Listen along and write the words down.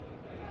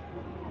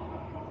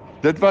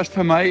Dit was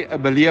vir my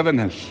 'n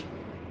belewenis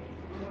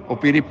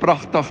op hierdie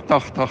pragtig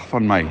dag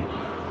van my.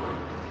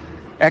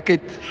 Ek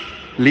het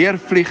leer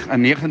vlieg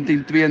in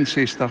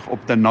 1962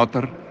 op de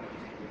Notter,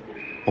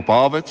 op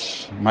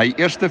Hawits. My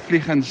eerste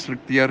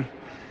vlieginstrukteur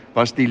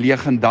was die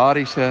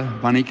legendariese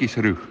mannetjies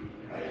Roeg.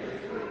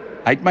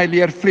 Hy het my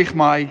leer vlieg,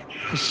 maar hy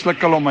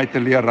geslukkel om my te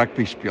leer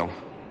rugby speel.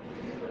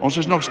 Ons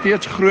is nog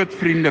steeds groot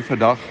vriende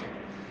vandag,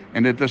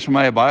 en dit is vir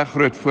my 'n baie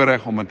groot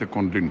voorreg om dit te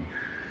kon doen.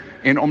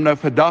 En om nou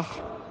vandag,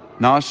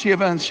 na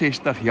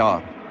 67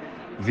 jaar,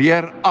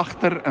 weer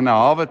agter in 'n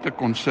hawe te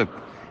kon sit,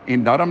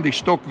 en daarom die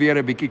stok weer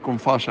 'n bietjie kon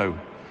vashou,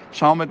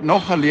 saam met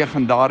nog 'n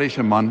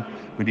legendariese man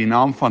met die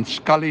naam van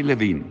Scully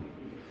Levine.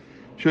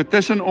 So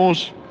tussen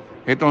ons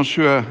het ons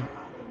so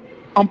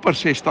amper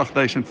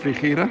 60.000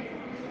 vliegure,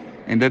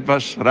 en dit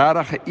was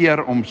regtig 'n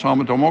eer om saam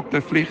met hom ook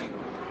te vlieg.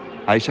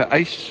 Hy's 'n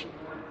ys,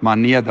 maar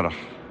nederig.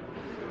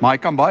 Maar hy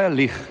kan baie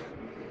lieg,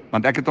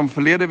 want ek het hom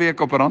verlede week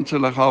op Randse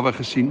Lughawe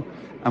gesien,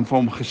 en vir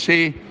hom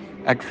gesê,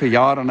 ek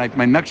verjaar, en hy het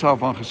my niks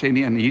daarvan gesê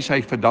nie, en hier is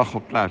hy vandag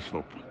op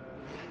Klerksdorp.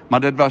 Maar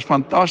dit was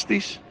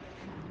fantasties.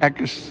 Ek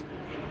is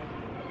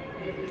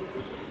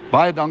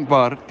baie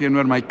dankbaar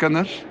teenoor my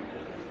kinders.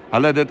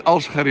 Hulle het dit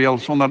als gereël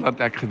sonder dat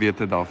ek geweet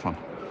het daarvan.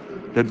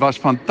 Dit was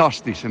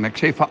fantasties, en ek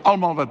sê vir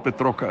almal wat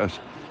betrokke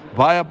is,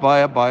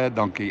 baie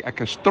dankie.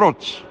 Ek is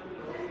trots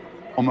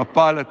om 'n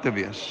pilot te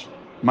wees.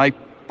 My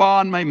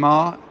pa en my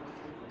ma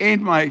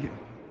en my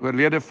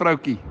oorlede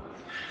vroutjie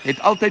het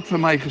altyd vir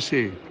my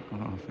gesê,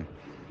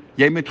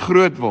 jy moet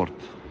groot word,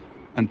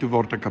 en toe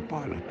word ek 'n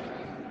pilot.